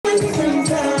listen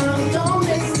down, don't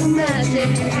miss the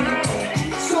magic.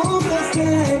 So blessed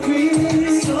that I agree.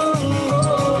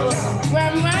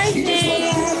 Grand Rising. She just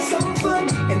wanna have some fun,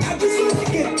 and I just wanna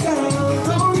get down.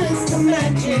 Don't miss the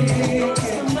magic.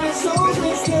 So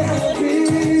blessed that I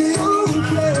agree. So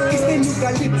blessed. It's the new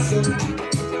calypso,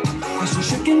 and she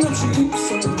shaking up, she hips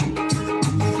so.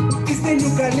 It's the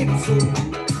new calypso,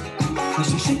 and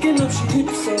she shaking up, she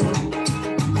hips so.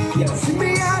 Yeah, see me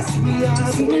out, see me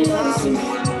out, see me out, see me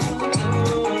out.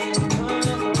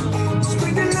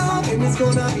 Spread the love, and it's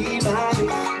gonna be mine.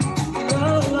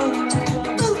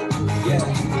 Yeah.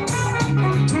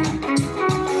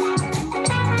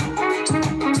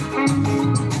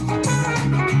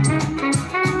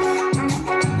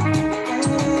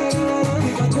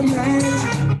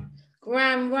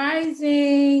 Grand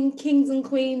Rising, kings and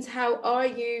queens, how are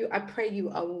you? I pray you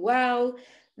are well.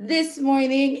 This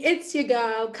morning, it's your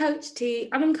girl, Coach T,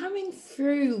 and I'm coming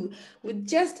through with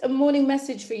just a morning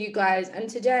message for you guys. And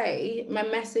today, my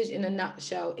message in a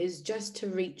nutshell is just to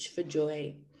reach for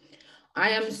joy. I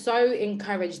am so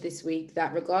encouraged this week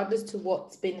that regardless to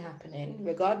what's been happening,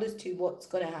 regardless to what's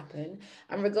going to happen,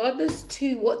 and regardless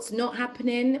to what's not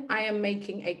happening, I am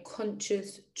making a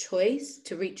conscious choice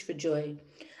to reach for joy.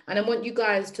 And I want you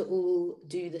guys to all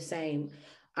do the same.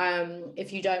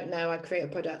 If you don't know, I create a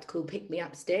product called Pick Me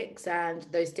Up Sticks, and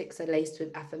those sticks are laced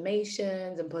with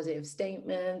affirmations and positive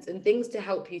statements and things to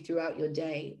help you throughout your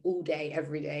day, all day,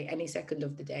 every day, any second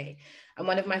of the day. And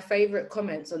one of my favorite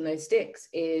comments on those sticks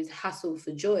is hustle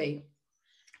for joy.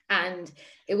 And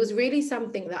it was really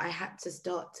something that I had to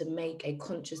start to make a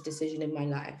conscious decision in my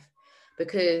life,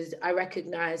 because I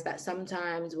recognize that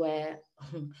sometimes we're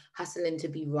hustling to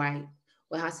be right.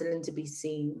 We're hustling to be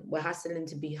seen. We're hustling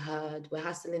to be heard. We're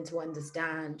hustling to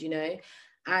understand,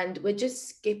 and we're just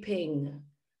skipping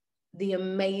the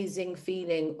amazing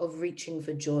feeling of reaching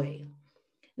for joy.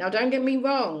 Now, don't get me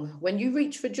wrong. When you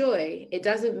reach for joy, it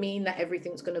doesn't mean that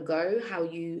everything's going to go how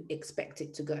you expect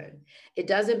it to go. It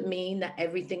doesn't mean that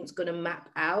everything's going to map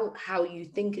out how you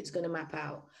think it's going to map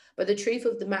out. But the truth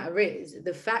of the matter is,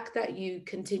 the fact that you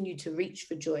continue to reach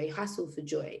for joy, hustle for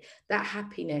joy, that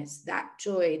happiness, that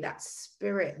joy, that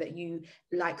spirit that you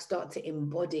start to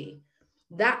embody,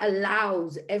 that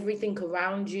allows everything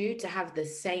around you to have the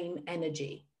same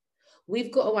energy.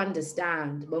 We've got to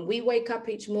understand when we wake up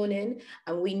each morning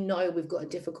and we know we've got a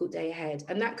difficult day ahead,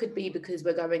 and that could be because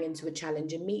we're going into a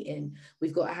challenging meeting.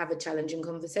 We've got to have a challenging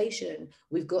conversation.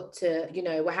 We've got to,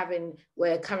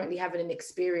 we're currently having an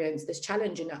experience that's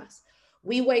challenging us.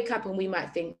 We wake up and we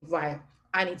might think, right,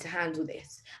 I need to handle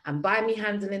this. And by me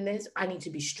handling this, I need to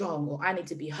be strong, or I need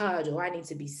to be heard, or I need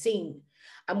to be seen.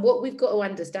 And what we've got to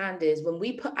understand is when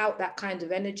we put out that kind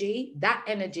of energy, that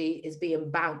energy is being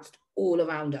bounced all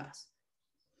around us.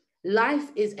 Life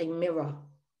is a mirror.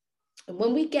 And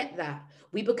when we get that,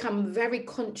 we become very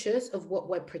conscious of what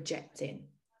we're projecting,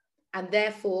 and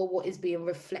therefore what is being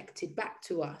reflected back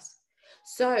to us.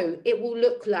 So it will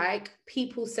look like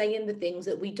people saying the things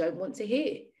that we don't want to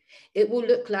hear. It will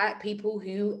look like people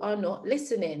who are not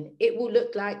listening. It will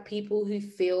look like people who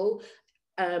feel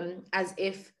as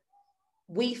if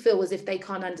we feel as if they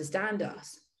can't understand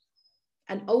us.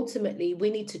 And ultimately, we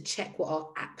need to check what our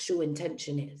actual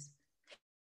intention is.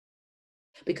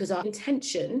 Because our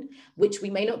intention, which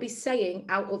we may not be saying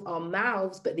out of our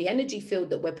mouths, but the energy field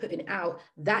that we're putting out,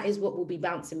 that is what will be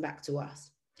bouncing back to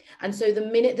us. And so the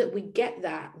minute that we get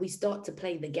that, we start to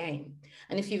play the game.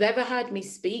 And if you've ever heard me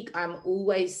speak, I'm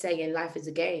always saying life is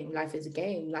a game, life is a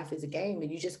game, life is a game.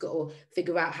 And you just got to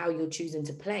figure out how you're choosing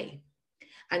to play.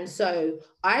 And so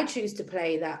I choose to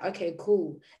play that, okay,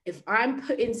 cool. If I'm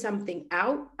putting something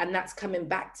out and that's coming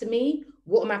back to me,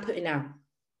 what am I putting out?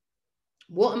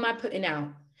 What am I putting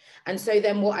out? And so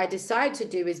then what I decide to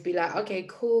do is be like, okay,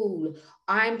 cool.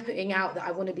 I'm putting out that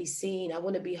I want to be seen. I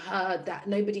want to be heard, that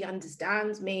nobody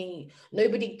understands me.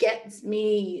 Nobody gets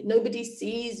me. Nobody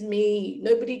sees me.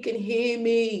 Nobody can hear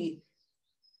me.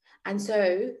 And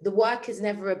so the work is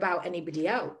never about anybody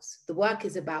else. The work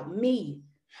is about me.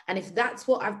 And if that's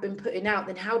what I've been putting out,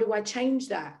 then how do I change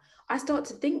that? I start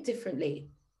to think differently.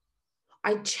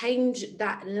 I change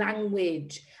that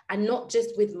language, and not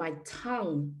just with my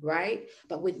tongue, right?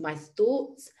 But with my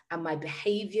thoughts and my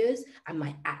behaviors and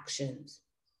my actions.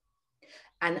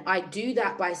 And I do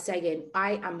that by saying,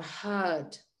 I am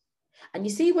heard. And you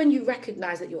see, when you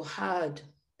recognize that you're heard,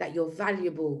 that you're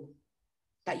valuable,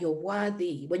 that you're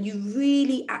worthy, when you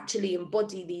really actually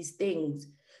embody these things,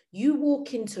 you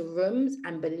walk into rooms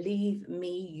and believe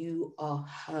me, you are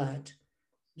heard.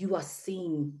 You are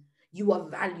seen. You are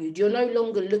valued. You're no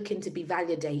longer looking to be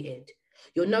validated.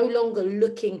 You're no longer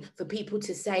looking for people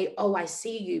to say, oh, I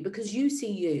see you, because you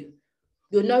see you.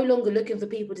 You're no longer looking for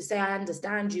people to say, I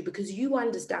understand you, because you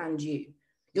understand you.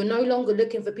 You're no longer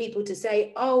looking for people to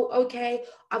say, oh, okay,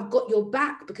 I've got your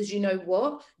back, because you know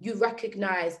what? You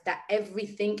recognize that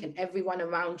everything and everyone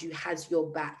around you has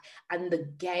your back, and the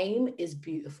game is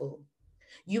beautiful.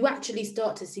 You actually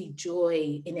start to see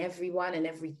joy in everyone and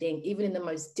everything, even in the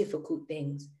most difficult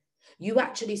things. You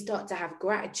actually start to have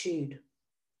gratitude.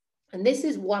 And this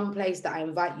is one place that I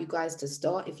invite you guys to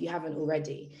start if you haven't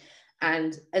already.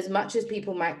 And as much as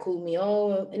people might call me,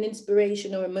 oh, an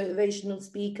inspiration or a motivational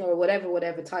speaker or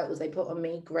whatever titles they put on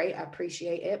me, great, I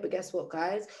appreciate it. But guess what,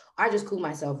 guys? I just call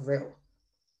myself real.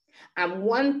 And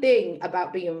one thing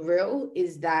about being real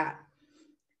is that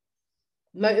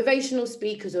motivational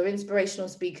speakers or inspirational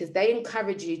speakers, they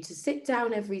encourage you to sit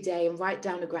down every day and write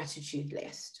down a gratitude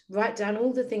list. Write down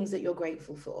all the things that you're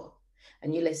grateful for.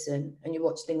 And you listen and you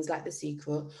watch things like The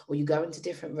Secret, or you go into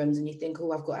different rooms and you think,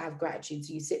 oh, I've got to have gratitude.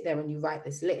 So you sit there and you write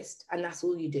this list, and that's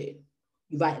all you do.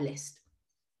 You write a list.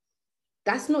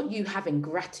 That's not you having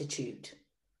gratitude.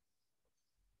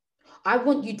 I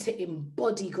want you to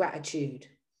embody gratitude.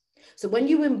 So when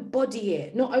you embody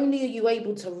it, not only are you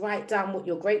able to write down what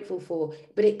you're grateful for,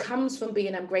 but it comes from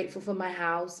being, I'm grateful for my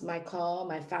house, my car,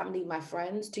 my family, my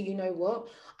friends. Do you know what?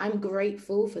 I'm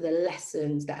grateful for the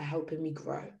lessons that are helping me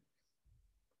grow.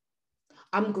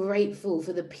 I'm grateful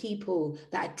for the people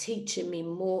that are teaching me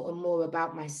more and more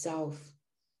about myself.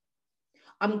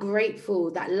 I'm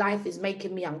grateful that life is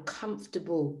making me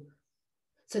uncomfortable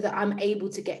so that I'm able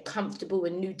to get comfortable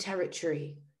in new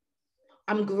territory.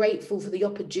 I'm grateful for the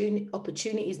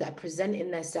opportunities that are presenting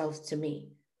themselves to me.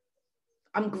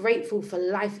 I'm grateful for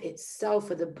life itself,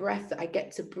 for the breath that I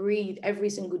get to breathe every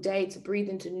single day, to breathe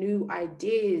into new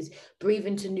ideas, breathe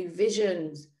into new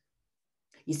visions.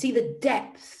 You see, the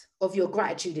depth of your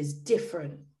gratitude is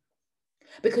different,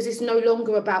 because it's no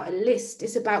longer about a list.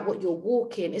 It's about what you're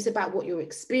walking. It's about what you're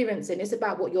experiencing. It's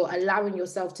about what you're allowing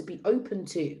yourself to be open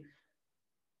to.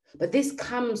 But this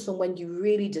comes from when you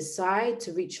really decide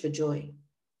to reach for joy.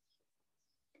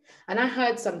 And I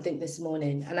heard something this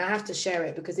morning, and I have to share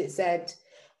it, because it said,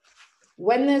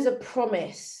 when there's a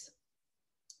promise,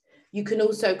 you can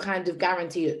also kind of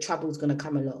guarantee that trouble's going to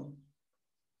come along.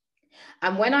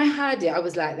 And when I heard it, I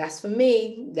was like, that's for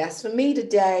me. That's for me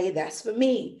today. That's for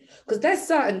me. Because there's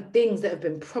certain things that have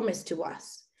been promised to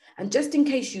us. And just in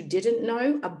case you didn't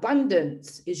know,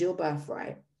 abundance is your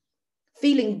birthright.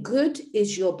 Feeling good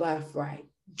is your birthright.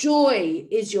 Joy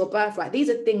is your birthright. These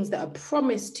are things that are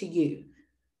promised to you.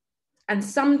 And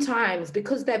sometimes,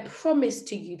 because they're promised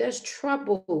to you, there's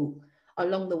trouble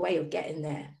along the way of getting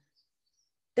there.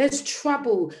 There's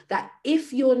trouble that,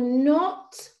 if you're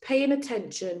not paying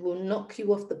attention, will knock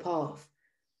you off the path.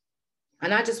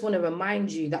 And I just want to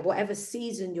remind you that whatever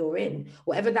season you're in,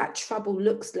 whatever that trouble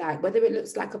looks like, whether it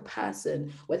looks like a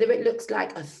person, whether it looks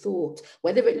like a thought,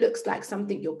 whether it looks like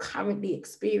something you're currently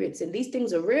experiencing, these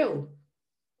things are real.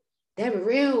 They're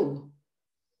real.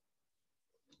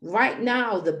 Right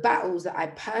now, the battles that I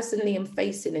personally am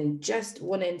facing and just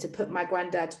wanting to put my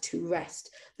granddad to rest,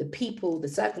 the people, the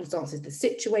circumstances, the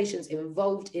situations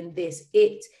involved in this,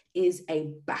 it is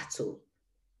a battle.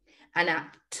 And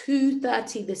at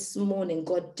 2:30 this morning,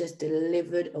 God just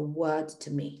delivered a word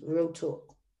to me, real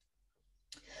talk.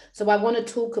 So I want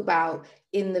to talk about,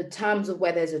 in the terms of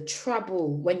where there's a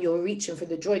trouble when you're reaching for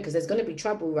the joy, because there's going to be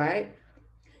trouble, right?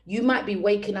 You might be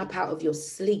waking up out of your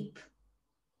sleep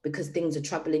because things are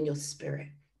troubling your spirit.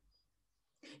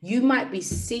 You might be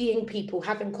seeing people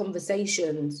having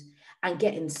conversations and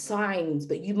getting signs,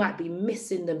 but you might be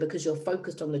missing them because you're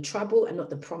focused on the trouble and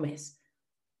not the promise.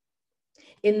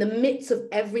 In the midst of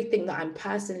everything that I'm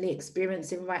personally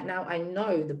experiencing right now, I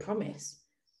know the promise.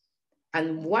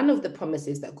 And one of the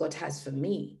promises that God has for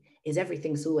me is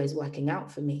everything's always working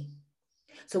out for me.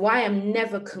 So I am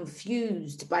never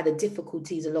confused by the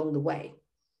difficulties along the way.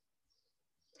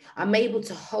 I'm able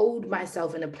to hold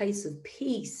myself in a place of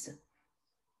peace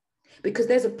because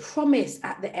there's a promise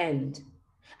at the end.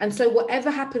 And so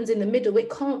whatever happens in the middle, it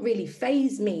can't really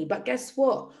faze me. But guess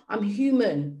what? I'm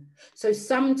human. So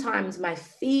sometimes my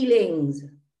feelings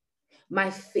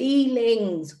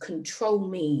control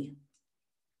me.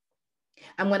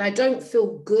 And when I don't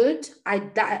feel good,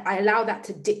 I allow that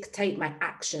to dictate my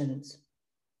actions.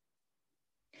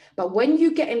 But when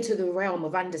you get into the realm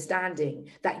of understanding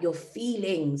that your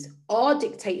feelings are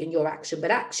dictating your action,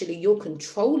 but actually you're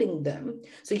controlling them,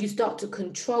 so you start to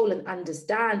control and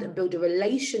understand and build a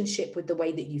relationship with the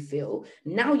way that you feel,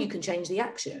 now you can change the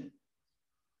action.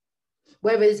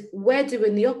 Whereas we're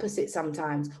doing the opposite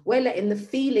sometimes. We're letting the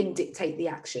feeling dictate the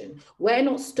action. We're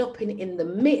not stopping in the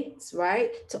midst,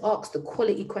 right, to ask the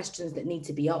quality questions that need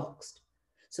to be asked.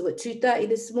 So at 2:30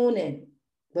 this morning,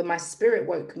 when my spirit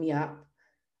woke me up,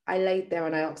 I laid there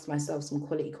and I asked myself some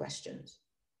quality questions.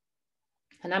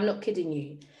 And I'm not kidding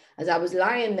you. As I was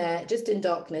lying there just in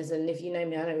darkness, and if you know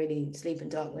me, I don't really sleep in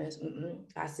darkness.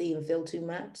 I see and feel too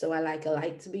much. So I like a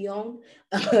light to be on.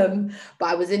 But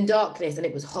I was in darkness and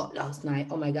it was hot last night.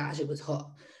 Oh my gosh, it was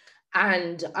hot.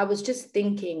 And I was just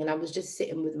thinking, and I was just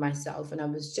sitting with myself, and I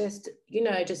was just,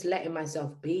 just letting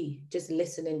myself be, just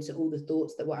listening to all the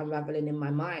thoughts that were unraveling in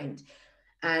my mind.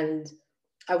 And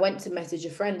I went to message a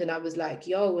friend and I was like,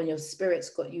 yo, when your spirit's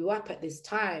got you up at this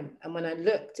time. And when I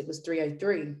looked, it was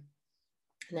 3:03.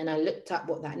 And then I looked up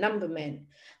what that number meant.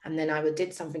 And then I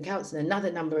did something else and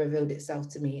another number revealed itself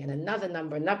to me, and another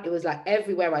number. It was like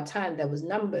everywhere I turned, there was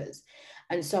numbers.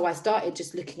 And so I started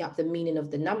just looking up the meaning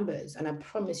of the numbers. And I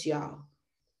promise y'all,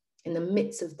 in the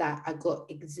midst of that, I got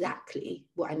exactly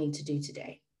what I need to do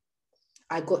today.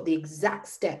 I got the exact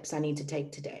steps I need to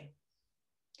take today.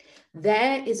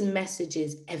 There is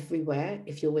messages everywhere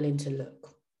if you're willing to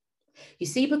look. You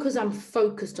see, because I'm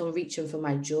focused on reaching for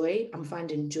my joy, I'm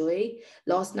finding joy.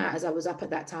 Last night, as I was up at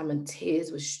that time, and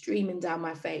tears were streaming down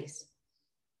my face.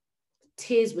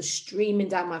 Tears were streaming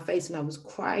down my face and I was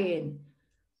crying.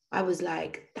 I was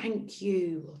like, thank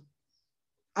you.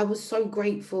 I was so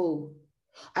grateful.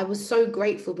 I was so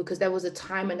grateful because there was a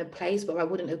time and a place where I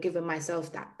wouldn't have given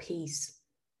myself that peace.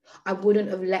 I wouldn't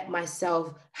have let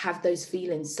myself have those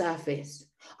feelings surface.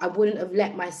 I wouldn't have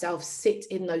let myself sit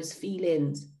in those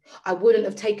feelings. I wouldn't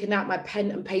have taken out my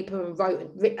pen and paper and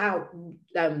wrote out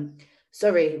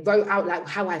like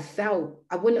how I felt.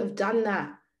 I wouldn't have done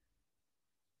that.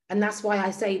 And that's why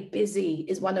I say busy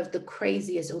is one of the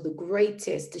craziest or the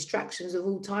greatest distractions of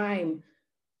all time.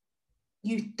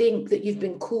 You think that you've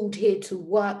been called here to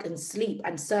work and sleep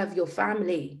and serve your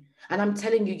family. And I'm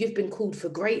telling you, you've been called for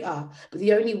greater. But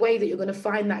the only way that you're going to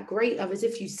find that greater is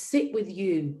if you sit with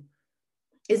you,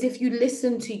 is if you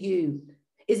listen to you,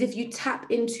 is if you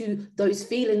tap into those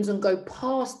feelings and go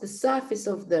past the surface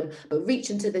of them, but reach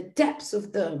into the depths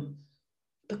of them.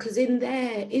 Because in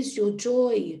there is your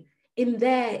joy. In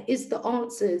there is the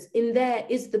answers. In there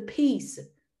is the peace.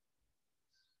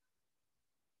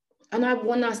 And I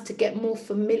want us to get more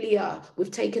familiar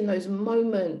with taking those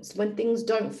moments when things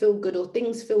don't feel good or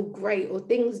things feel great or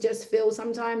things just feel,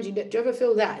 sometimes do you ever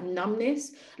feel that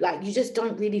numbness? Like you just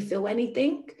don't really feel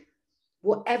anything?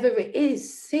 Whatever it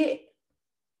is, sit.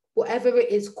 Whatever it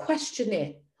is, question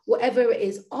it. Whatever it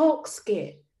is, ask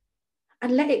it.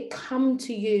 And let it come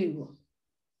to you.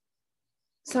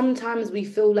 Sometimes we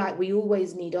feel like we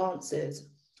always need answers.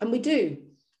 And we do,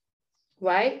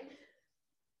 right?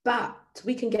 But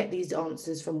we can get these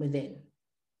answers from within.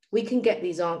 We can get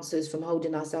these answers from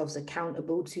holding ourselves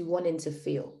accountable to wanting to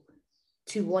feel,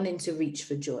 to wanting to reach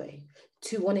for joy,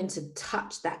 to wanting to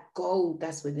touch that gold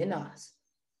that's within us.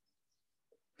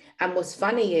 And what's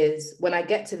funny is when I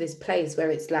get to this place where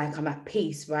it's like I'm at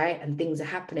peace, right? And things are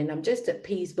happening. I'm just at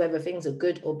peace, whether things are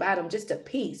good or bad. I'm just at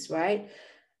peace, right?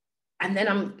 And then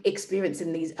I'm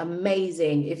experiencing these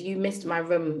amazing, if you missed my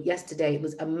room yesterday, it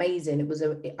was amazing.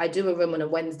 I do a room on a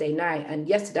Wednesday night. And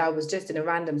yesterday I was just in a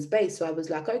random space. So I was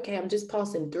like, okay, I'm just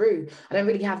passing through. I don't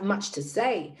really have much to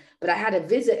say, but I had a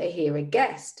visitor here, a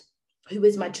guest who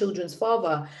is my children's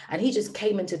father. And he just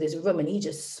came into this room and he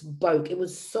just spoke. It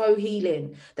was so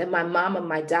healing. Then my mom and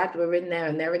my dad were in there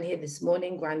and they're in here this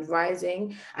morning, Grand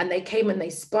Rising. And they came and they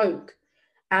spoke.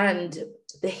 And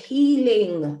the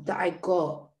healing that I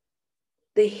got,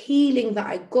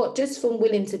 just from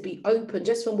willing to be open,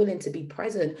 just from willing to be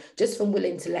present, just from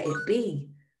willing to let it be.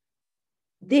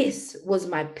 This was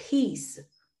my peace.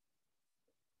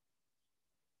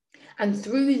 And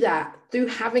through that, through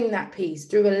having that peace,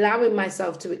 through allowing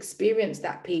myself to experience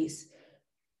that peace,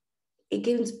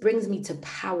 it brings me to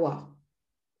power,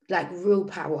 like real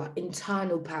power,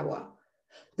 internal power.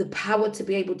 The power to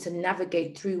be able to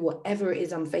navigate through whatever it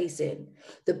is I'm facing,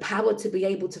 the power to be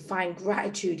able to find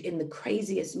gratitude in the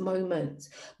craziest moments,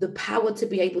 the power to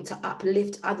be able to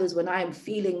uplift others when I am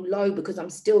feeling low because I'm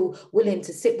still willing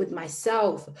to sit with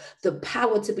myself, the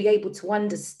power to be able to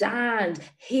understand,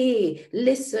 hear,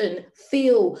 listen,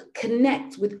 feel,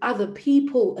 connect with other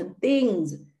people and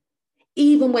things,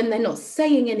 even when they're not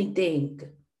saying anything,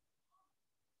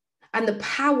 and the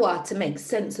power to make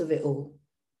sense of it all.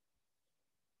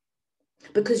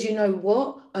 Because you know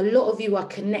what? A lot of you are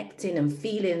connecting and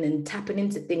feeling and tapping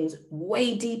into things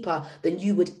way deeper than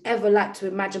you would ever like to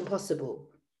imagine possible.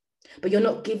 But you're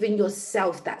not giving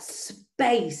yourself that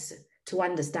space to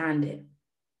understand it.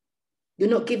 You're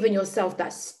not giving yourself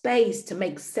that space to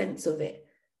make sense of it.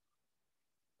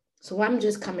 So I'm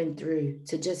just coming through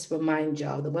to just remind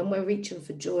y'all that when we're reaching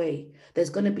for joy,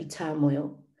 there's going to be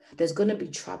turmoil. There's going to be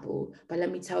trouble, but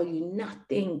let me tell you,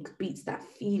 nothing beats that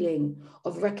feeling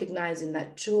of recognizing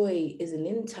that joy is an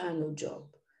internal job.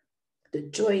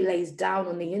 That joy lays down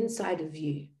on the inside of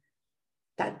you.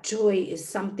 That joy is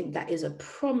something that is a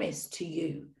promise to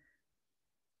you.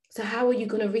 So how are you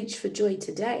going to reach for joy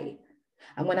today?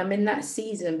 And when I'm in that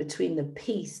season between the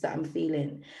peace that I'm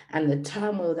feeling and the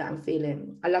turmoil that I'm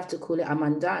feeling, I love to call it I'm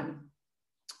undone.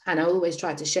 And I always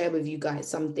try to share with you guys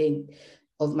something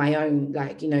of my own,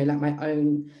 like my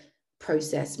own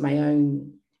process, my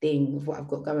own thing of what I've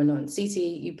got going on.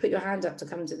 Cece, you put your hand up to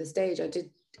come to the stage. I did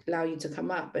allow you to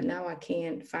come up, but now I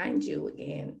can't find you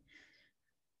again.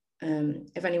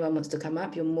 If anyone wants to come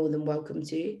up, you're more than welcome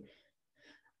to.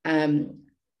 And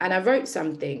I wrote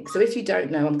something. So if you don't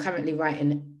know, I'm currently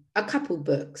writing a couple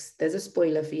books. There's a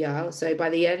spoiler for y'all. So by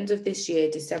the end of this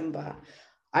year, December,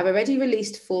 I've already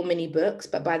released 4 mini books,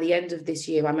 but by the end of this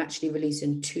year, I'm actually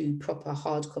releasing 2 proper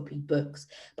hard copy books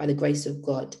by the grace of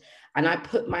God. And I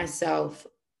put myself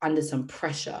under some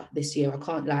pressure this year, I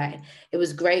can't lie. It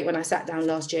was great when I sat down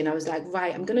last year and I was like,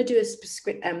 right, I'm going to do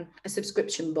a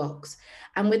subscription box.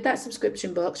 And with that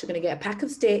subscription box, you're going to get a pack of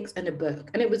sticks and a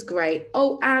book. And it was great.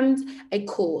 Oh, and a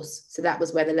course. So that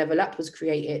was where the Level Up was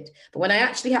created. But when I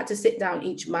actually had to sit down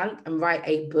each month and write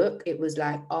a book, it was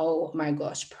like, oh my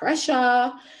gosh,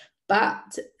 pressure.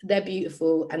 But they're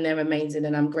beautiful and they're amazing.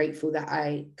 And I'm grateful that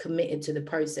I committed to the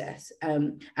process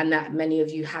and that many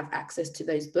of you have access to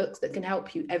those books that can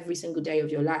help you every single day of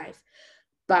your life.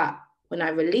 But when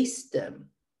I released them,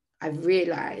 I've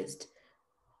realized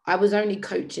I was only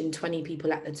coaching 20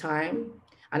 people at the time,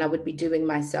 and I would be doing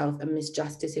myself a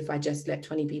misjustice if I just let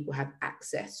 20 people have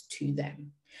access to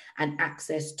them and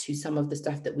access to some of the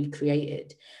stuff that we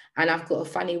created. And I've got a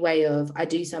funny way of, I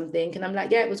do something and I'm like,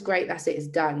 yeah, it was great. That's it. It's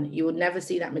done. You will never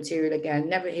see that material again.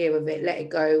 Never hear of it. Let it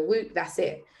go. Whoop, that's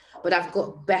it. But I've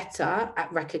got better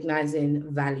at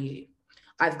recognizing value.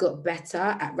 I've got better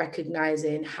at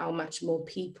recognizing how much more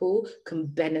people can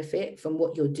benefit from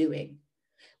what you're doing.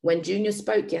 When Junior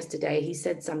spoke yesterday, he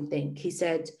said something. He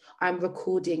said, I'm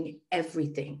recording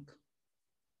everything.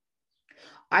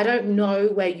 I don't know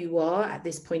where you are at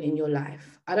this point in your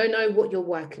life. I don't know what you're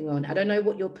working on. I don't know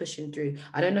what you're pushing through.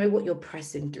 I don't know what you're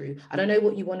pressing through. I don't know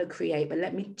what you want to create, but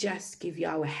let me just give you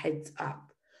a heads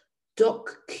up.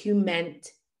 Document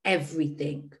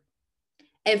everything.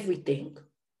 Everything.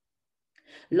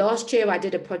 Last year, I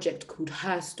did a project called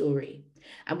Her Story,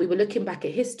 and we were looking back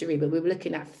at history, but we were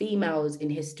looking at females in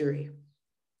history.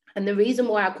 And the reason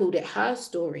why I called it Her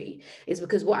Story is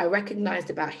because what I recognized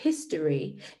about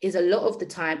history is a lot of the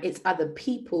time it's other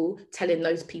people telling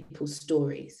those people's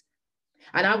stories.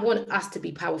 And I want us to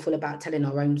be powerful about telling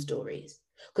our own stories,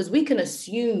 because we can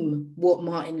assume what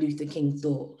Martin Luther King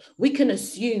thought. We can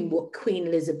assume what Queen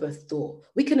Elizabeth thought.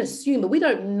 We can assume, but we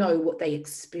don't know what they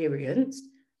experienced.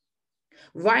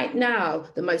 Right now,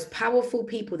 the most powerful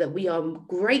people that we are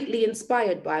greatly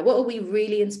inspired by, what are we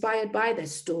really inspired by? Their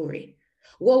story.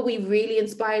 What are we really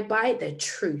inspired by? Their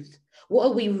truth. What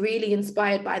are we really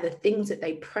inspired by? The things that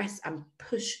they press and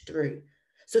push through.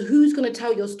 So who's going to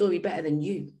tell your story better than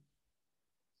you?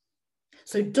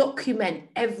 So document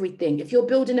everything. If you're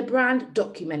building a brand,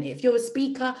 document it. If you're a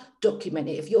speaker, document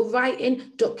it. If you're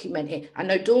writing, document it. I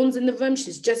know Dawn's in the room.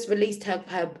 She's just released her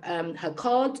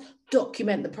cards.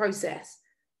 Document the process.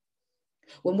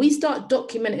 When we start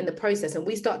documenting the process and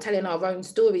we start telling our own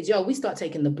stories, we start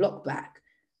taking the block back.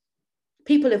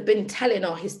 People have been telling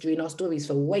our history and our stories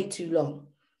for way too long.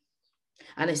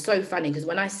 And it's so funny because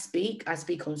when I speak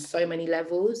on so many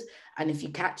levels. And if you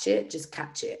catch it, just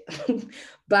catch it.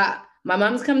 But my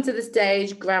mum's come to the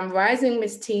stage. Grand Rising,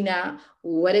 Miss Tina.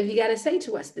 What have you got to say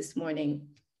to us this morning?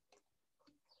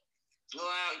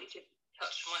 Wow, you just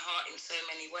touched my heart in so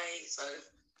many ways. So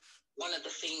one of the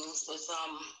things was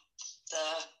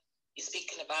you're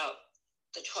speaking about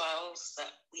the trials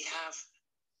that we have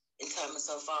in terms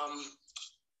of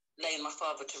laying my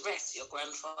father to rest, your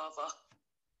grandfather.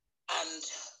 And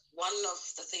one of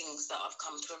the things that I've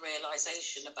come to a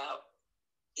realization about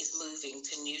is moving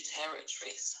to new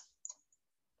territories.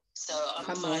 So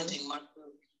I'm finding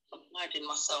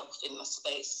myself in a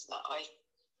space that I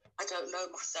don't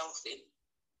know myself in.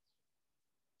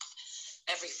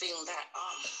 Everything that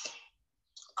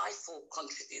I thought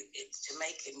contributed to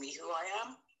making me who I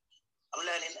am, I'm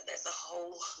learning that there's a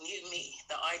whole new me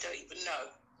that I don't even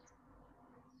know.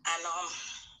 And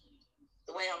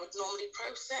the way I would normally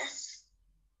process,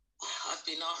 I've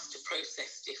been asked to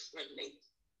process differently.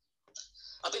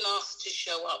 I've been asked to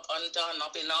show up undone.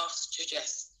 I've been asked to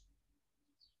just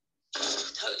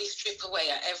totally strip away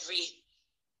at every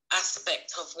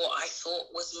aspect of what I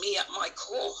thought was me at my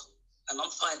core. And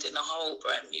I'm finding a whole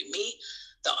brand new me,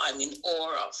 that I'm in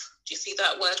awe of. Do you see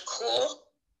that word core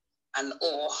and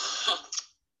awe?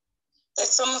 There's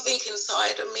something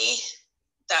inside of me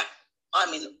that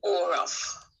I'm in awe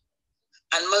of.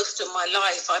 And most of my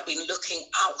life, I've been looking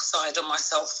outside of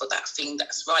myself for that thing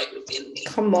that's right within me.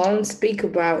 Come on, speak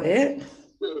about it.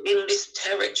 In this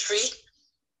territory,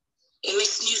 in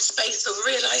this new space of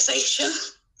realization,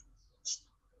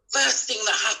 first thing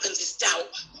that happens is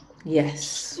doubt.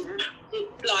 Yes.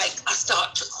 Like I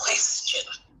start to question,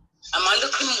 am I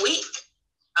looking weak?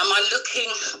 Am I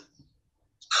looking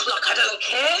like I don't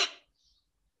care?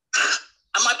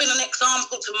 Am I being an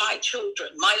example to my children,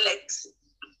 my legs?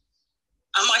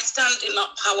 Am I standing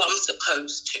up how I'm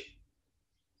supposed to?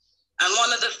 And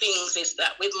one of the things is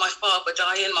that with my father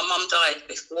dying, my mum died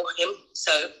before him.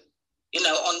 So, you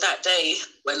know, on that day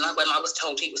when I was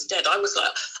told he was dead, I was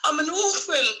like, I'm an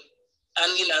orphan.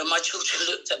 And, you know, my children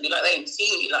looked at me like they didn't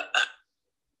see me like that.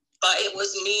 But it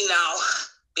was me now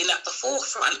being at the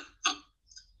forefront.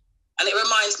 And it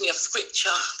reminds me of scripture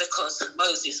because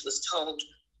Moses was told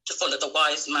to follow the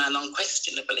wise man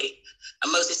unquestionably.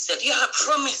 And Moses said, yeah, I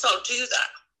promise I'll do that.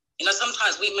 You know,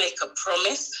 sometimes we make a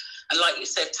promise. And like you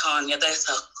said, Tanya, there's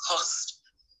a cost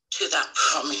to that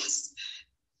promise.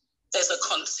 There's a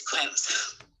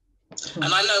consequence.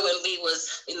 And I know when we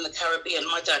was in the Caribbean,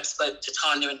 my dad spoke to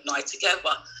Tanya and I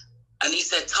together. And he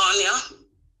said, Tanya,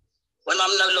 when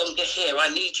I'm no longer here, I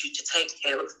need you to take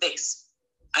care of this.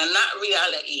 And that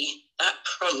reality, that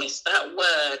promise, that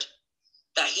word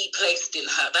that he placed in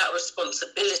her, that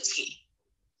responsibility,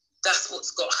 that's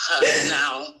what's got her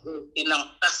now. You know,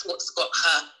 that's what's got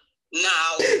her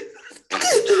now.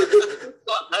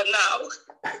 Got her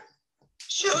now.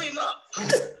 Showing up.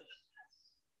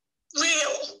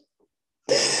 Real.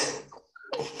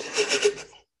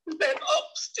 Then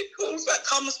obstacles that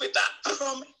comes with that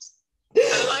promise.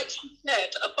 And like she said,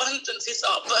 abundance is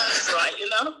our birthright, you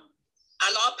know?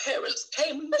 And our parents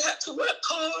came and they had to work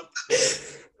hard.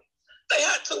 They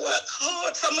had to work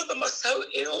hard. Some of them are so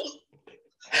ill.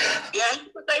 Yeah,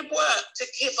 but they worked to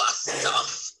give us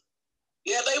stuff.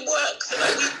 Yeah, they worked so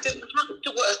that we didn't have to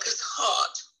work as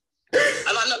hard.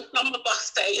 And I know some of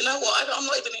us say, you know what, I'm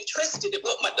not even interested in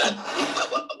what my dad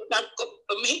got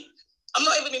for me. I'm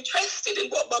not even interested in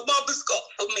what my mother's got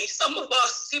for me. Some of our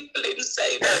siblings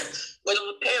say that when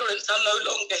our parents are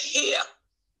no longer here,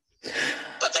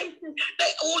 but they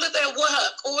all of their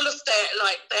work, all of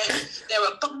their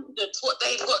abundance, what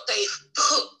they've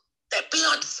put, their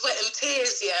blood, sweat and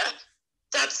tears, yeah.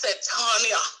 Dad said,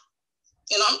 Tanya,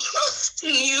 you know, I'm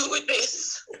trusting you with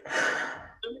this.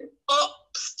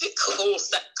 Obstacles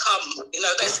that come, you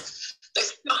know, there's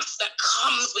stuff that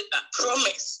comes with that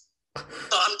promise. But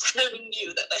I'm telling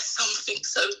you that there's something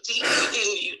so deep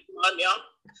within you, Tanya.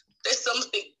 There's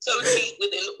something so deep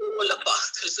within all of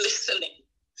us who's listening.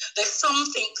 There's some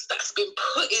things that's been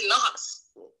put in us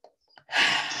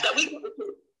that we got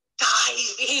to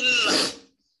dive in.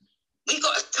 We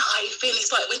got to dive in.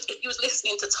 It's like if you was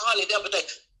listening to Tanya the other day,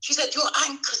 she said your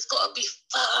anchor's got to be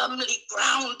firmly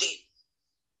grounded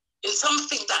in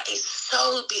something that is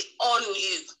so beyond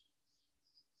you.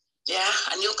 Yeah,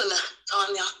 and you're gonna,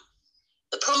 Tanya,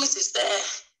 the promise is there.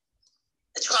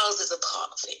 The trials is a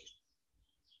part of it.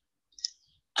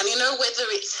 And you know, whether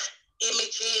it's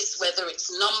images, whether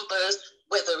it's numbers,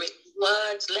 whether it's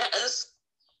words, letters,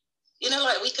 you know,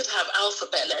 like we could have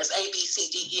alphabet letters, A, B, C,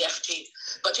 D, E, F, G.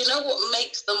 But you know what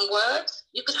makes them words?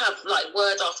 You could have like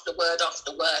word after word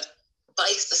after word, but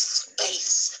it's the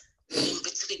space in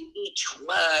between each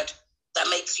word that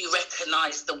makes you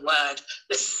recognize the word.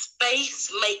 The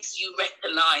space makes you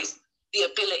recognize the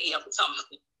ability of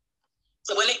something.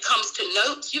 So when it comes to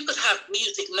notes, you could have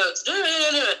music notes,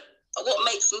 but what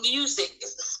makes music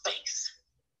is the space.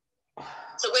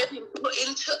 So we've been put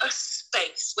into a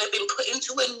space, we've been put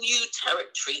into a new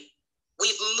territory.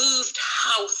 We've moved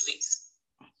houses,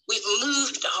 we've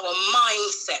moved our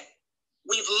mindset,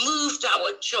 we've moved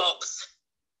our jobs,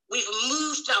 we've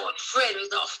moved our friends,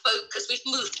 our focus, we've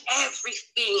moved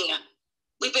everything.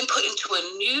 We've been put into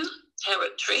a new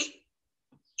territory,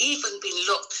 even been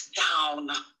locked down.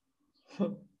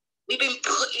 We've been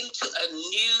put into a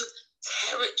new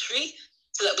territory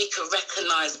so that we can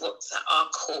recognize what's at our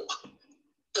core.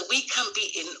 So we can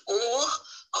be in awe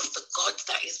of the God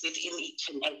that is within each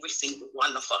and every single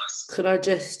one of us. Could I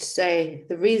just say,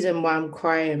 the reason why I'm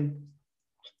crying,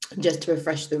 just to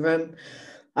refresh the room,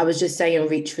 I was just saying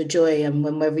reach for joy, and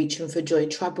when we're reaching for joy,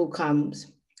 trouble comes.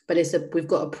 But we've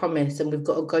got a promise and we've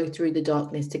got to go through the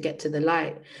darkness to get to the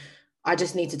light. I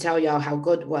just need to tell y'all how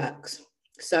God works.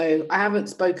 So I haven't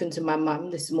spoken to my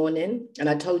mum this morning, and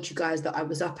I told you guys that I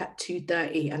was up at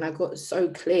 2:30 and I got so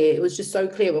clear. It was just so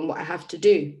clear on what I have to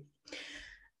do.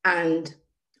 And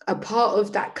a part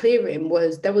of that clearing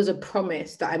was there was a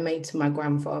promise that I made to my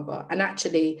grandfather. And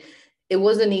actually, it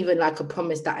wasn't even like a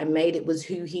promise that I made, it was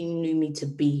who he knew me to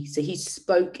be. So he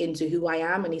spoke into who I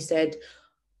am and he said,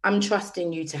 I'm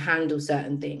trusting you to handle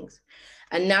certain things.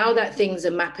 And now that things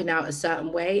are mapping out a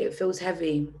certain way, it feels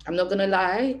heavy. I'm not going to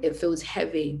lie, it feels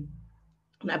heavy.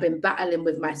 And I've been battling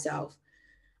with myself.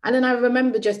 And then I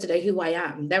remembered yesterday who I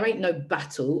am. There ain't no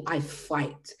battle, I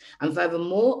fight. And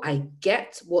furthermore, I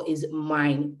get what is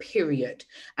mine, period.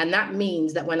 And that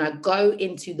means that when I go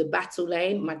into the battle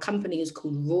lane, my company is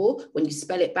called Raw. When you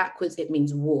spell it backwards, it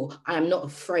means war. I am not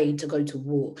afraid to go to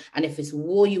war. And if it's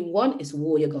war you want, it's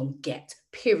war you're going to get,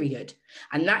 period.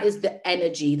 And that is the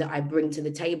energy that I bring to the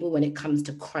table when it comes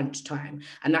to crunch time.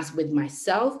 And that's with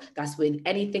myself, that's with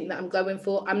anything that I'm going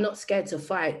for. I'm not scared to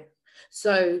fight.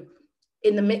 So,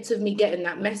 in the midst of me getting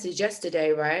that message yesterday,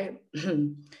 right?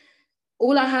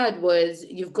 All I heard was,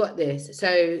 you've got this.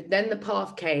 So then the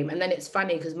path came. And then it's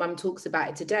funny because mum talks about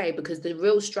it today, because the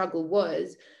real struggle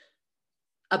was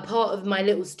a part of my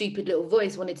little stupid little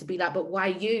voice wanted to be like, but why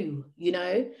you, you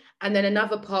know? And then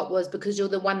another part was, because you're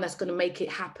the one that's going to make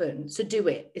it happen. So do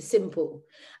it. It's simple.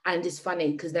 And it's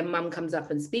funny because then mum comes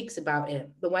up and speaks about it.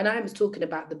 But when I was talking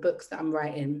about the books that I'm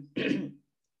writing and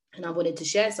I wanted to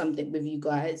share something with you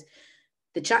guys,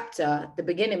 the chapter, the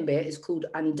beginning bit is called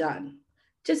Undone.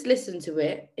 Just listen to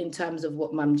it in terms of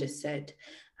what mum just said.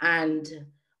 And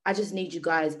I just need you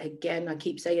guys, again, I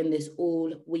keep saying this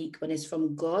all week, when it's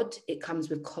from God, it comes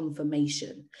with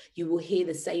confirmation. You will hear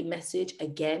the same message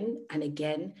again and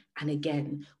again and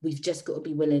again. We've just got to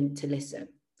be willing to listen.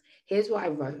 Here's what I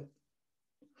wrote.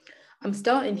 I'm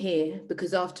starting here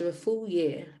because after a full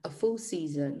year, a full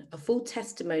season, a full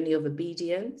testimony of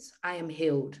obedience, I am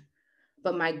healed.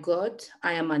 But my God,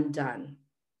 I am undone.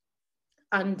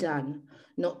 Undone,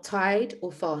 not tied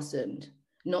or fastened,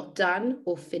 not done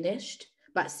or finished,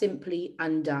 but simply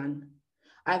undone.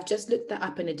 I've just looked that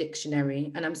up in a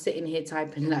dictionary and I'm sitting here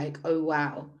typing like, oh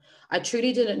wow. I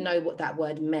truly didn't know what that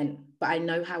word meant, but I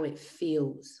know how it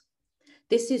feels.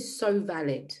 This is so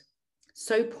valid,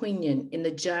 so poignant in the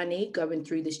journey going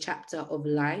through this chapter of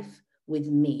life with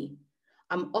me.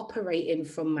 I'm operating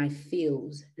from my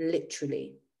feels,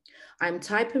 literally. I'm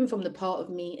typing from the part of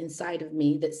me inside of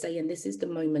me that's saying, this is the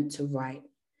moment to write,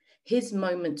 his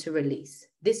moment to release.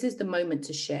 This is the moment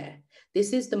to share.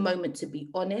 This is the moment to be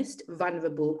honest,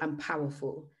 vulnerable, and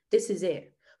powerful. This is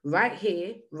it, right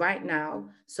here, right now.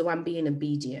 So I'm being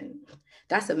obedient.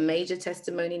 That's a major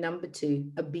testimony number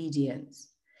 2, obedience.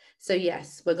 So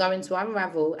yes, we're going to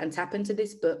unravel and tap into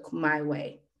this book my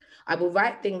way. I will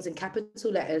write things in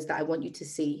capital letters that I want you to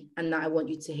see and that I want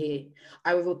you to hear.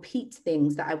 I will repeat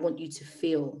things that I want you to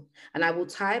feel. And I will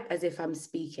type as if I'm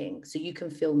speaking so you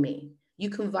can feel me. You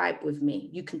can vibe with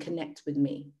me. You can connect with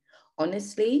me.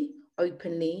 Honestly,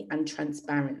 openly, and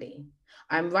transparently.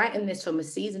 I'm writing this from a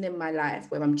season in my life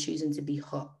where I'm choosing to be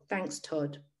hot. Thanks,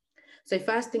 Todd. So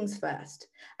first things first,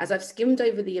 as I've skimmed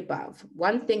over the above,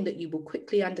 one thing that you will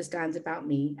quickly understand about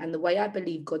me and the way I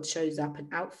believe God shows up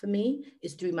and out for me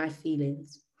is through my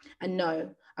feelings. And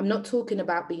no, I'm not talking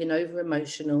about being over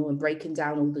emotional and breaking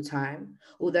down all the time,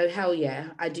 although hell yeah,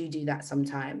 I do that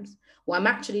sometimes. What I'm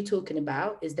actually talking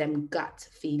about is them gut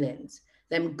feelings,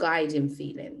 them guiding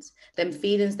feelings, them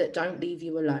feelings that don't leave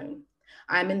you alone.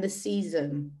 I'm in the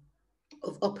season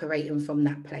of operating from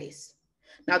that place.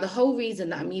 Now, the whole reason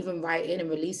that I'm even writing and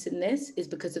releasing this is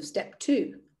because of step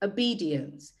 2,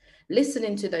 obedience,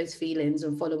 listening to those feelings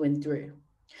and following through.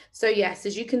 So yes,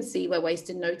 as you can see, we're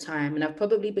wasting no time and I've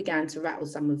probably began to rattle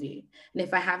some of you. And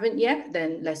if I haven't yet,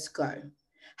 then let's go.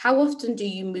 How often do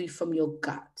you move from your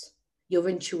gut, your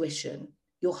intuition,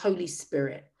 your Holy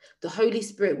Spirit, the Holy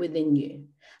Spirit within you?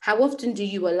 How often do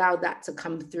you allow that to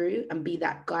come through and be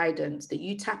that guidance that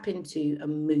you tap into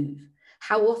and move?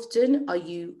 How often are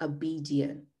you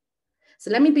obedient?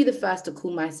 So let me be the first to call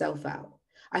myself out.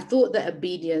 I thought that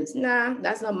obedience, nah,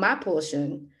 that's not my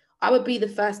portion. I would be the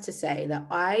first to say that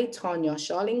I, Tanya,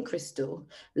 Charlene Crystal,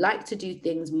 like to do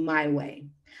things my way.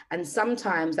 And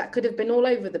sometimes that could have been all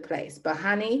over the place, but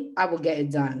honey, I will get it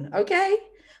done, okay?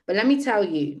 But let me tell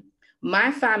you,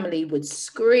 my family would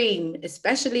scream,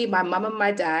 especially my mum and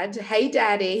my dad, hey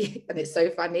daddy, and it's so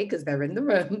funny because they're in the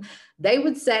room. They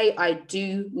would say, I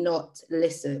do not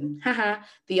listen. Haha,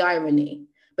 the irony.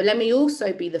 But let me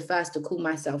also be the first to call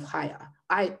myself higher.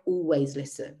 I always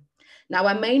listen. Now,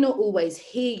 I may not always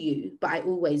hear you, but I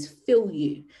always feel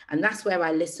you. And that's where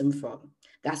I listen from.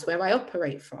 That's where I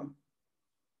operate from.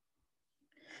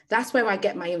 That's where I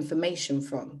get my information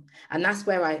from. And that's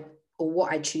where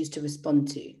what I choose to respond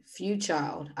to. Few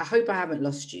child, I hope I haven't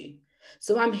lost you.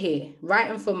 So I'm here,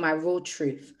 writing from my raw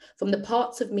truth, from the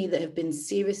parts of me that have been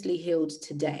seriously healed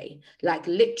today, like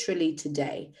literally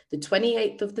today, the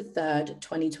 28th of the 3rd,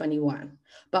 2021,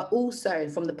 but also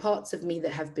from the parts of me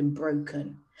that have been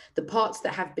broken, the parts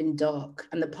that have been dark,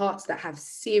 and the parts that have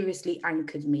seriously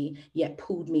anchored me, yet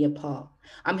pulled me apart.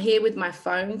 I'm here with my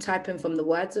phone, typing from the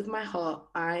words of my heart,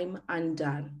 I'm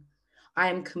undone. I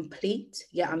am complete,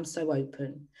 yet I'm so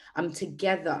open. I'm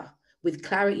together with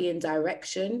clarity and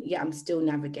direction, yet I'm still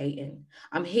navigating.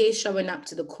 I'm here showing up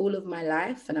to the call of my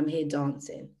life and I'm here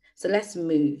dancing. So let's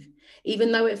move.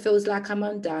 Even though it feels like I'm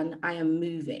undone, I am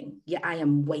moving, yet I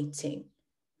am waiting.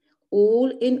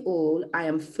 All in all, I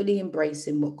am fully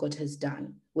embracing what God has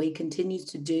done, what he continues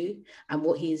to do, and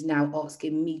what he is now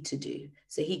asking me to do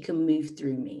so he can move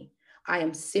through me. I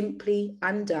am simply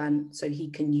undone so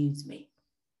he can use me.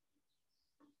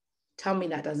 Tell me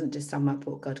that doesn't just sum up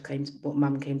what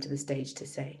Mum came to the stage to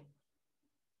say.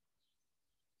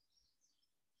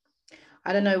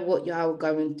 I don't know what you're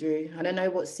going through. I don't know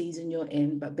what season you're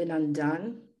in, but being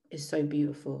undone is so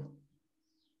beautiful.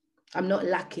 I'm not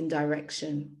lacking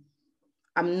direction.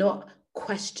 I'm not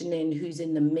questioning who's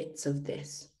in the midst of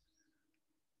this.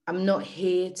 I'm not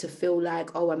here to feel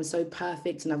like, oh, I'm so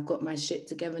perfect and I've got my shit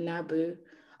together now, boo.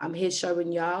 I'm here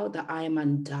showing y'all that I am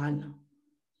undone,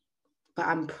 but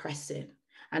I'm pressing.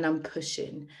 And I'm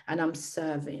pushing and I'm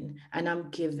serving and I'm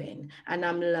giving and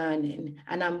I'm learning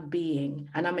and I'm being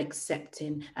and I'm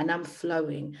accepting and I'm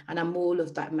flowing and I'm all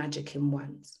of that magic in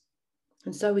once.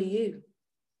 And so are you.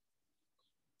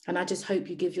 And I just hope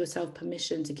you give yourself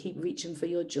permission to keep reaching for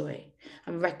your joy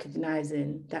and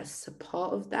recognizing that's a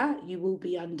part of that, you will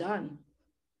be undone.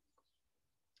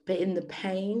 But in the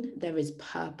pain, there is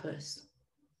purpose.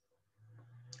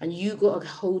 And you got to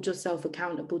hold yourself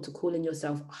accountable to calling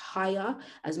yourself higher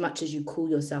as much as you call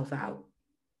yourself out.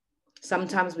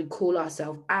 Sometimes we call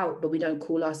ourselves out, but we don't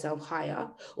call ourselves higher.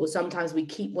 Or sometimes we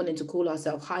keep wanting to call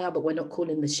ourselves higher, but we're not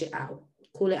calling the shit out.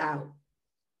 Call it out.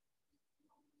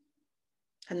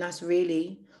 And that's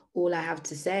really all I have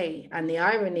to say. And the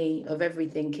irony of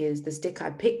everything is the stick I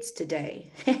picked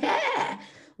today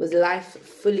was life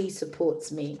fully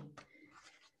supports me.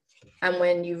 And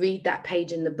when you read that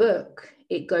page in the book,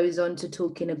 it goes on to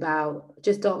talking about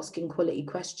just asking quality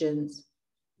questions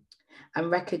and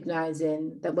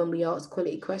recognizing that when we ask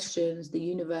quality questions, the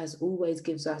universe always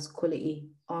gives us quality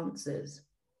answers.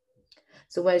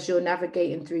 So as you're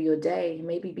navigating through your day,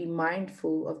 maybe be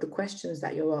mindful of the questions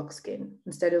that you're asking.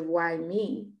 Instead of why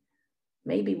me,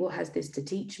 maybe what has this to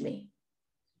teach me?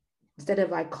 Instead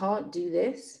of I can't do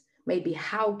this, maybe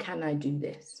how can I do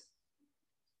this?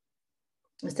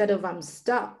 Instead of I'm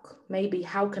stuck, maybe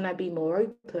how can I be more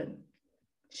open?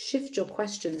 Shift your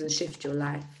questions and shift your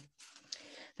life.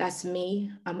 That's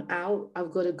me. I'm out.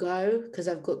 I've got to go because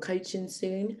I've got coaching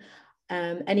soon.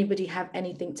 Anybody have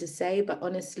anything to say? But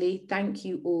honestly, thank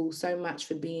you all so much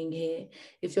for being here.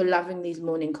 If you're loving these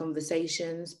morning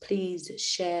conversations, please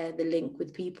share the link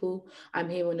with people.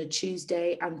 I'm here on a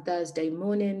Tuesday and Thursday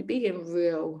morning, being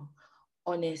real,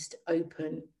 honest,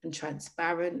 open, and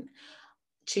transparent.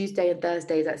 Tuesday and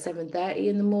Thursdays at 7:30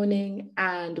 in the morning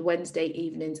and Wednesday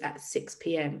evenings at 6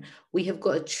 p.m. We have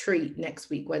got a treat next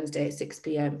week, Wednesday at 6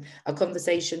 p.m. A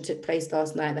conversation took place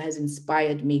last night that has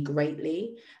inspired me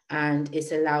greatly and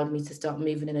it's allowed me to start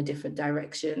moving in a different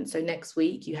direction. So next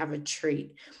week you have a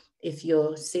treat. If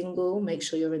you're single, make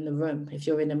sure you're in the room. If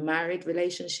you're in a married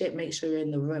relationship, make sure you're in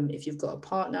the room. If you've got a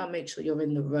partner, make sure you're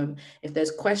in the room. If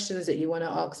there's questions that you want to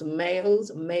ask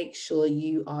males, make sure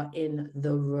you are in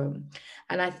the room.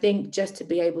 And I think just to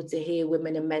be able to hear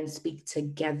women and men speak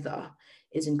together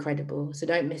is incredible. So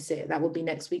don't miss it. That will be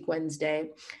next week,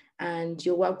 Wednesday. And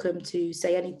you're welcome to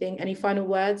say anything. Any final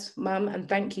words, Mum? And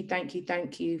thank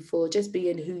you for just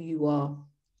being who you are.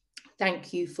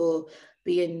 Thank you for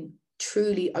being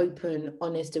truly open,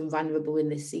 honest, and vulnerable in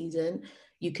this season.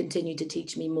 You continue to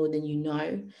teach me more than you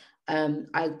know.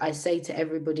 I say to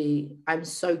everybody, I'm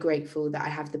so grateful that I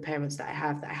have the parents that I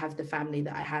have the family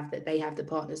that I have, that they have the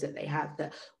partners that they have,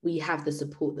 that we have the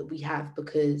support that we have,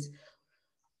 because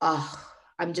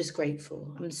I'm just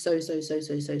grateful. I'm so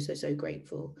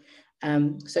grateful.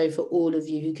 So for all of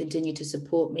you who continue to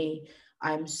support me,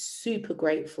 I'm super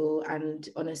grateful. And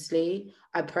honestly,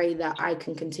 I pray that I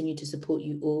can continue to support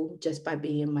you all just by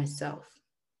being myself.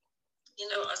 You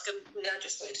know, I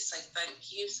just wanted to say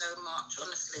thank you so much.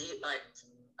 Honestly,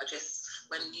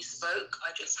 when you spoke,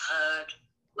 I just heard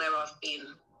where I've been,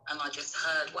 and I just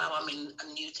heard, wow, I'm in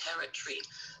a new territory.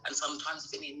 And sometimes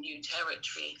being in new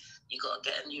territory, you got to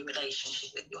get a new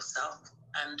relationship with yourself.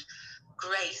 And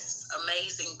grace,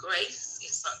 amazing grace,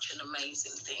 is such an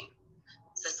amazing thing.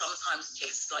 So sometimes,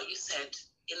 just like you said,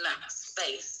 in that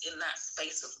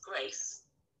space of grace,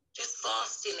 just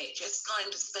fast in it, just kind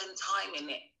of spend time in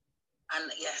it,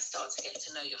 and start to get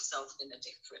to know yourself in a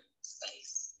different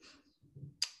space.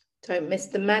 Don't miss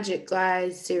the magic,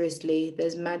 guys. Seriously,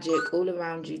 there's magic all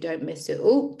around you. Don't miss it.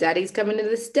 Oh, Daddy's coming to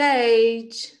the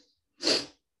stage.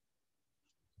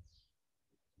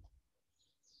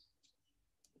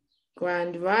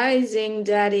 Grand rising,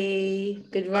 Daddy.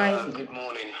 Good rising. Good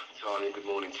morning, Tanya. Good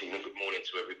morning, Tina. Good morning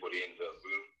to everybody in the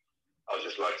room. I would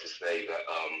just like to say that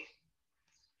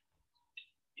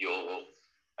you're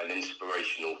an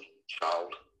inspirational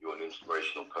child. You're an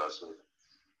inspirational person.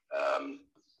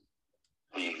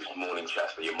 These morning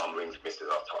chats that your mum rings, Mrs.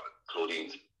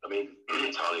 Claudine's,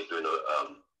 Tanya's doing a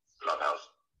clubhouse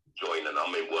join, and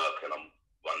I'm in work and I'm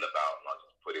running about, and I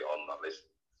just put it on my list,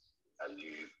 and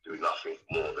you do nothing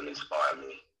more than inspire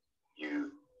me.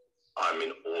 I'm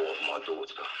in awe of my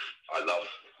daughter. I love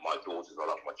my daughters, I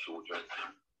love my children,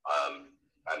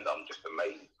 and I'm just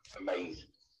amazed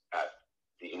at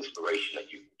the inspiration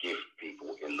that you give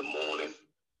people in the morning.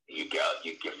 You give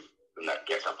them that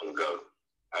get up and go.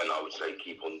 And I would say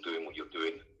keep on doing what you're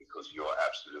doing, because you're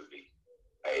absolutely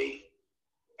an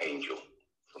angel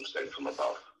sent from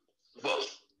above. Well,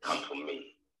 come from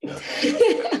me.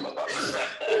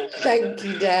 Thank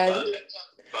you, Dad.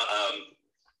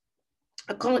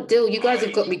 I can't deal. You guys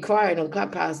have got me crying on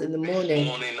Clubhouse in the morning. This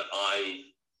morning, I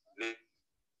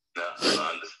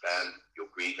understand you're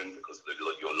grieving because of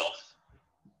your loss.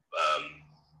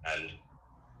 And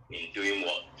in doing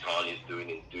what Tanya's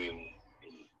doing, in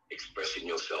expressing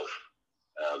yourself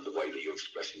the way that you're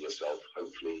expressing yourself,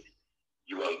 hopefully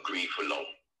you won't grieve for long.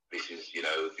 This is your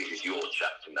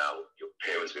chapter now. Your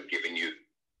parents have given you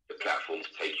the platform to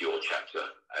take your chapter,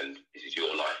 and this is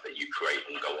your life that you create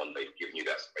and go on. They've given you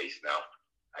that space now,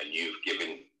 and you've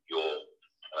given your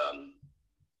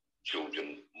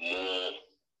children more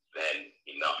than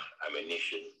enough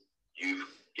ammunition. You've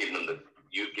given them the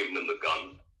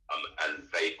gun, and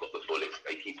they've got the bullets.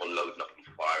 They keep on loading up and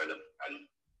firing them, and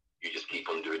you just keep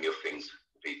on doing your things for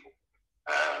people.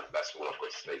 That's all I've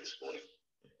got to say this morning.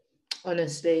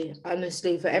 Honestly,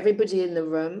 for everybody in the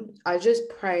room, I just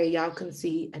pray y'all can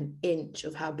see an inch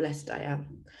of how blessed I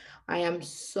am. I am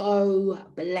so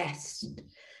blessed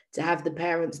to have the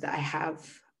parents that I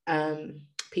have.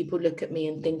 People look at me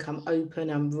and think I'm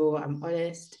open, I'm raw, I'm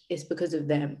honest. It's because of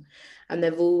them. And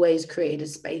they've always created a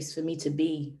space for me to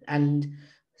be. And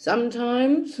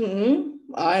sometimes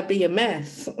I be a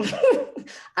mess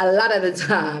a lot of the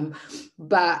time,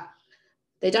 but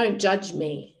they don't judge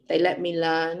me. They let me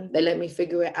learn. They let me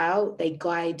figure it out. They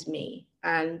guide me.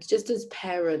 And just as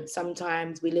parents,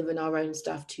 sometimes we live in our own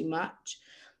stuff too much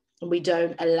and we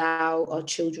don't allow our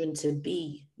children to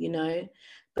be,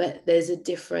 but there's a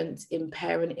difference in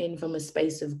parenting from a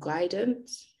space of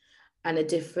guidance and a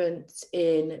difference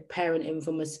in parenting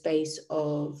from a space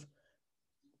of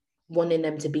wanting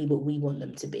them to be what we want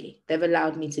them to be. They've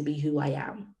allowed me to be who I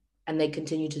am, and they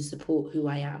continue to support who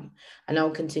I am, and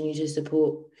I'll continue to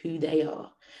support who they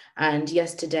are. And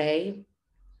yesterday,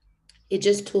 it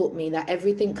just taught me that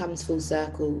everything comes full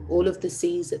circle. All of the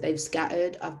seeds that they've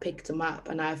scattered, I've picked them up,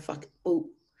 and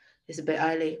it's a bit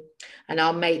early, and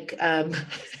I'll make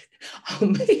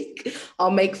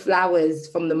I'll make flowers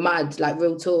from the mud, like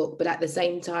real talk. But at the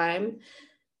same time,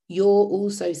 you're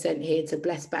also sent here to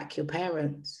bless back your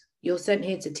parents. You're sent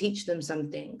here to teach them some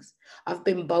things. I've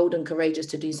been bold and courageous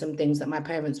to do some things that my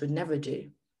parents would never do.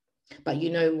 But you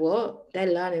know what?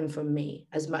 They're learning from me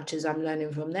as much as I'm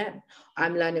learning from them.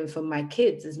 I'm learning from my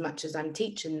kids as much as I'm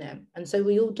teaching them. And so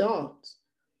we all dance.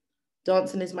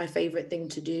 Dancing is my favorite thing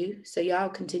to do. So yeah, I'll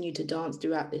continue to dance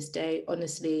throughout this day.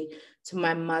 Honestly, to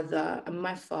my mother and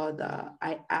my father,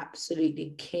 I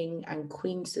absolutely king and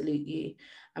queen salute you.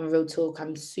 And real talk,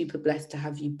 I'm super blessed to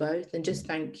have you both. And just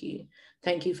thank you.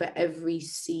 Thank you for every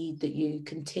seed that you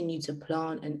continue to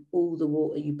plant and all the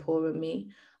water you pour on me.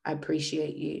 I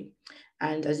appreciate you.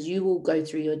 And as you all go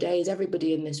through your days,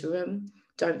 everybody in this room,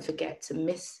 don't forget to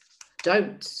miss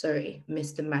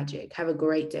the magic. Have a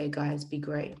great day, guys. Be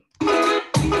great. It's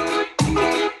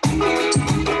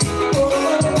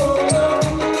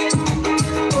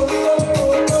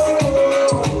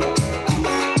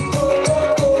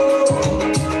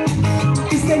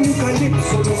the new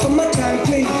calypso, summertime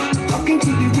play. Talking to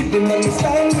the rhythm and the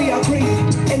style we are bring.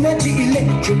 Energy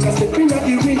electric, as the pin of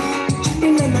the ring.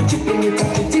 Chipping and a chipping, you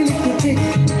got to